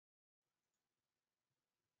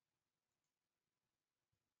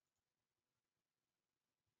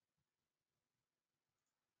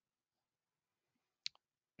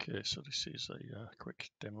Okay, so this is a quick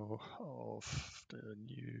demo of the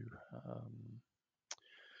new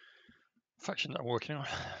faction that I'm working on.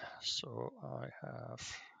 So I have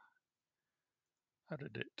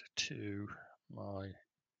added it to my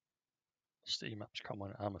Steam Apps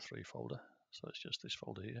Common ARMA3 folder. So it's just this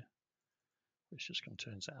folder here, which just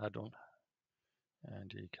contains the add-on,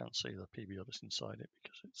 and you can't see the PBR that's inside it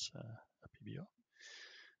because it's a PBR.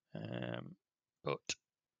 But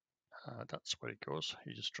that's where it goes.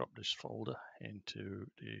 You just drop this folder into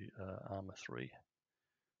the ARMA3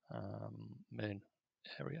 main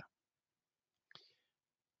area.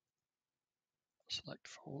 Select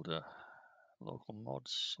folder, local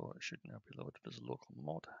mods, so it should now be loaded as a local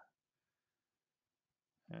mod.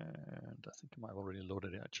 And I think I might have already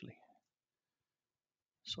loaded it actually.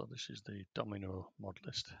 So this is the Domino mod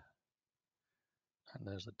list. And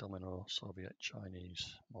there's the Domino Soviet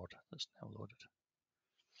Chinese mod that's now loaded.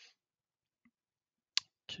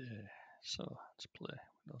 Okay, so let's play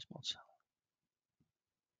with those mods.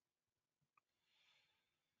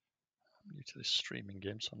 I'm new to this streaming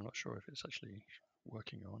game, so I'm not sure if it's actually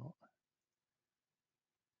working or not.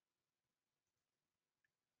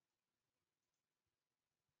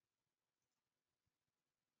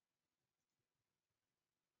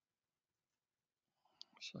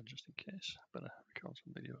 So just in case, I better record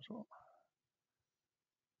some video as well.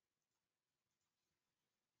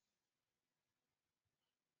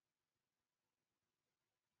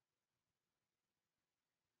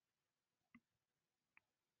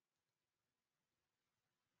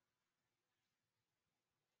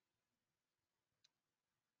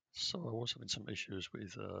 So I was having some issues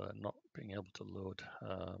with not being able to load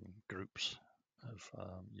groups of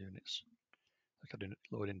units. I could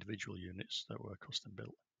load individual units that were custom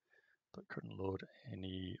built, but couldn't load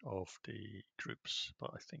any of the groups.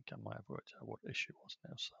 But I think I might have worked out what the issue was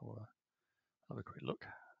now. So I'll have a quick look.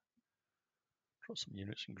 Drop some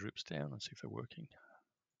units and groups down and see if they're working.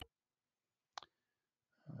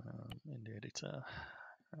 In the editor,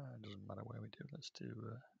 it doesn't matter where we do. Let's do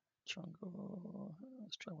Drongo.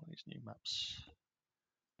 Let's try one of these new maps.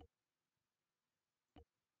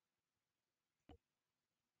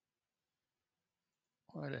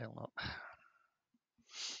 Why the hell not?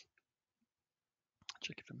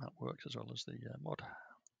 Check if the map works as well as the mod.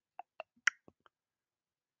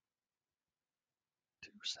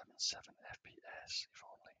 277 FPS, if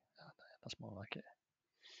only. That's more like it.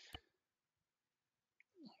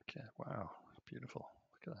 Okay, wow, beautiful.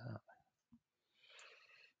 Look at that.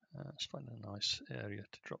 Let's find a nice area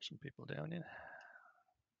to drop some people down in.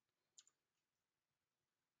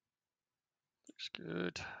 Looks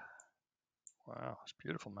good. Wow, it's a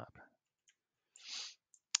beautiful map.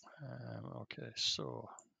 Okay, so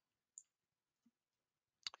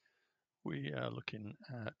we are looking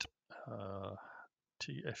at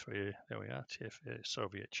TFA. There we are, TFA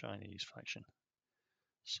Soviet Chinese faction.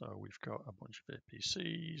 So we've got a bunch of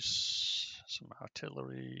APCs, some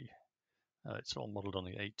artillery. It's all modeled on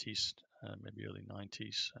the 80s, maybe early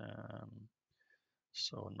 90s.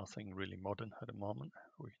 So nothing really modern at the moment.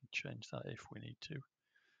 We can change that if we need to.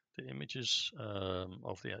 The images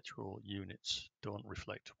of the actual units don't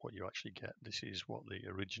reflect what you actually get. This is what the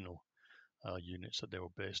original units that they were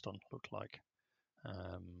based on look like.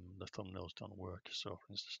 The thumbnails don't work. So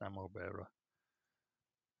for instance, an ammo bearer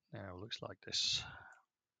now looks like this.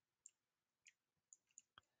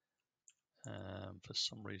 For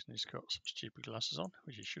some reason he's got some stupid glasses on,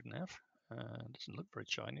 which he shouldn't have. Doesn't look very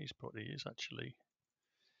Chinese, but he is actually.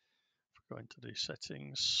 If we go into the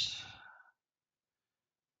settings,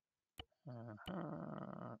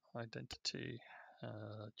 identity,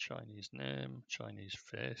 Chinese name, Chinese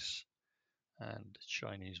face, and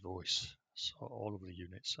Chinese voice. So all of the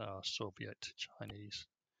units are Soviet Chinese.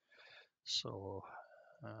 So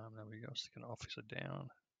there we go, stick an officer down.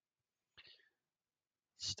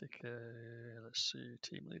 Stick a, let's see,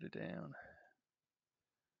 team leader down.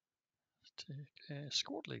 Stick a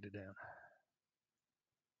squad leader down.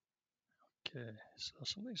 Okay, so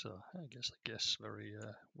some of these are, I guess very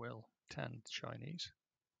well tanned Chinese,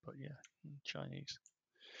 but yeah, Chinese.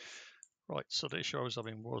 Right, so the issue I was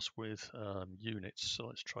having was with units, so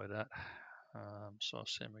let's try that. So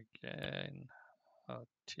same again,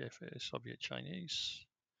 TFA Soviet Chinese,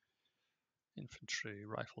 infantry,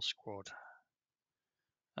 rifle squad,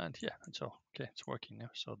 and yeah, it's all okay, it's working now.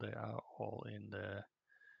 So they are all in their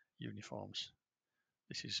uniforms.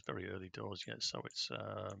 This is very early doors yet, so it's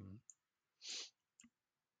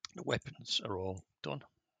the weapons are all done.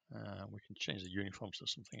 We can change the uniforms to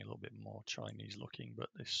something a little bit more Chinese looking, but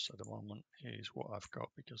this at the moment is what I've got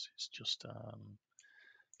because it's just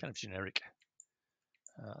kind of generic.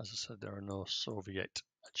 As I said, there are no Soviet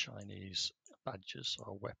Chinese badges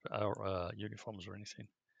or weapon or uniforms or anything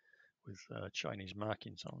with Chinese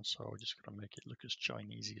markings on, so we're just going to make it look as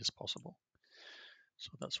Chinesey as possible.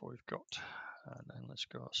 So that's what we've got. And then let's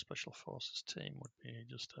go. Special Forces team would be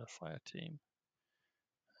just a fire team,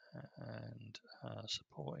 and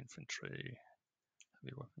support infantry,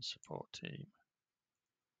 heavy weapons support team.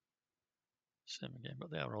 Same again,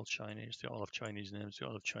 but they are all Chinese. They all have Chinese names. They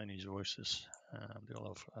all have Chinese voices. They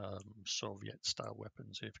all have Soviet-style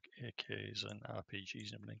weapons, AKs and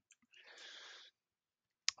RPGs and everything.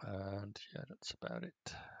 And yeah, that's about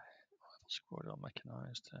it. Squad all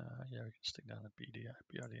mechanized. Yeah, we can stick down a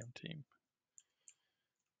BRDM team.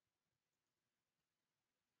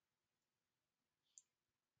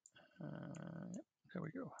 There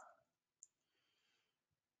we go.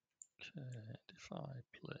 Okay, define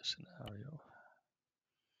play scenario.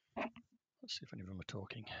 Let's see if any of them are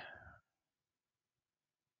talking.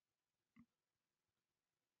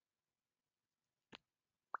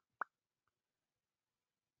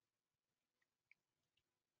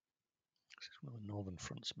 This is one of the Northern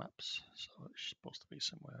Front's maps, so it's supposed to be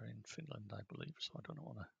somewhere in Finland, I believe. So I don't know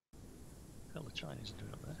what the hell the Chinese are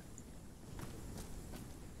doing up there.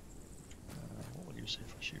 What will you say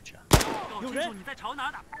if I shoot you?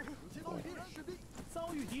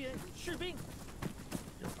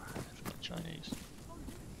 You're bad for the Chinese.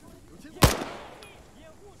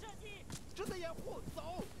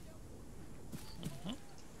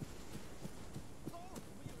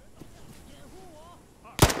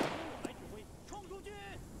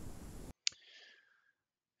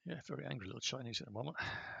 Yeah, very angry little Chinese at the moment.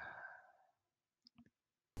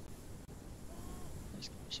 Let's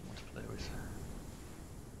give them someone to play with.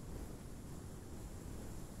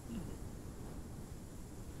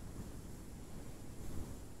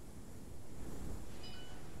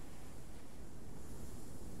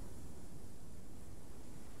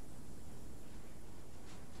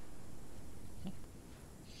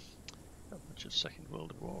 A bunch of Second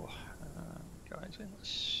World War guys in.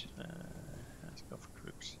 Let's go for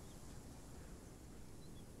groups.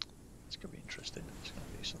 It's going to be interesting. It's going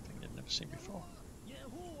to be something you've never seen before.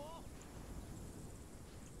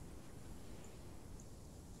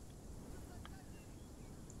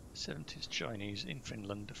 70s Chinese in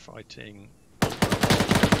Finland fighting.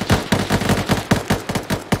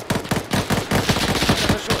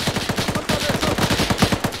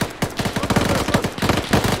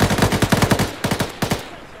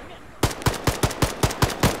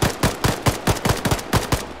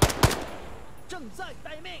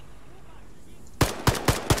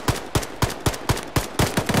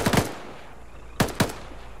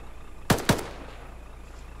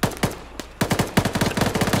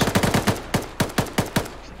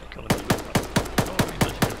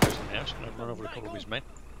 Over a couple of his men.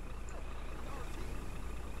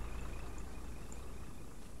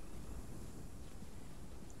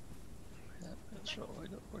 Yeah, that's right.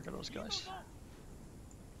 Look at those guys.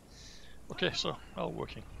 Okay, so all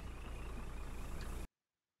working.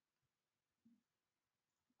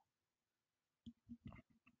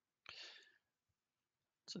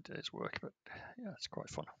 It's a day's work, but yeah, it's quite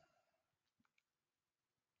fun.